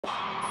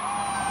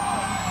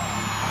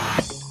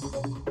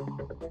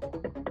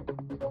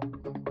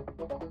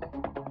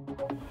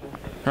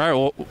All right,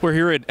 well, we're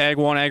here at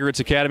AGG1 Aggregates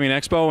Academy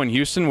Expo in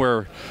Houston.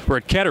 We're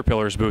at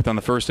Caterpillar's booth on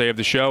the first day of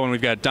the show, and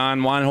we've got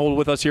Don Weinhold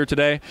with us here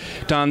today.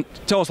 Don,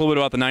 tell us a little bit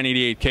about the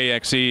 988K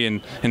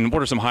XE and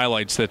what are some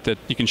highlights that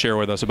you can share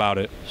with us about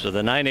it? So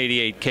the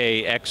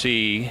 988K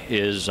XE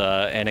is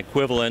an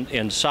equivalent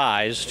in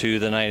size to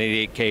the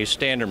 988K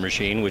standard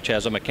machine, which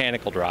has a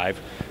mechanical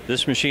drive.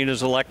 This machine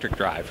is electric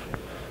drive.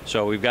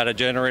 So we've got a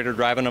generator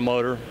driving a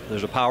motor.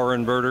 There's a power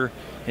inverter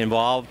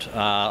involved.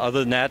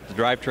 Other than that, the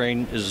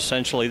drivetrain is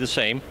essentially the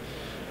same.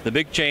 The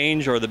big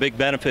change or the big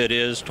benefit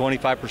is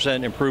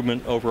 25%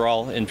 improvement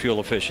overall in fuel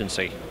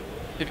efficiency.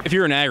 If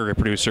you're an aggregate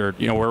producer,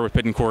 you know, we're with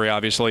Pit and Quarry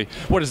obviously,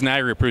 what does an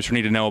aggregate producer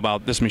need to know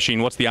about this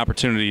machine? What's the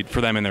opportunity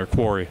for them in their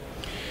quarry?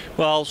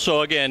 Well,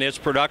 so again, it's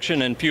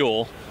production and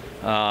fuel.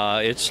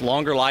 It's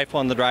longer life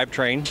on the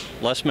drivetrain,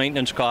 less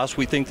maintenance costs.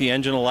 We think the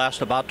engine will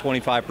last about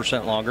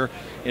 25% longer,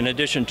 in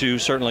addition to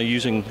certainly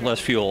using less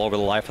fuel over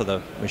the life of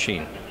the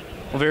machine.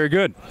 Well, very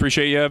good.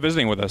 Appreciate you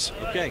visiting with us.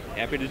 Okay,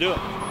 happy to do it.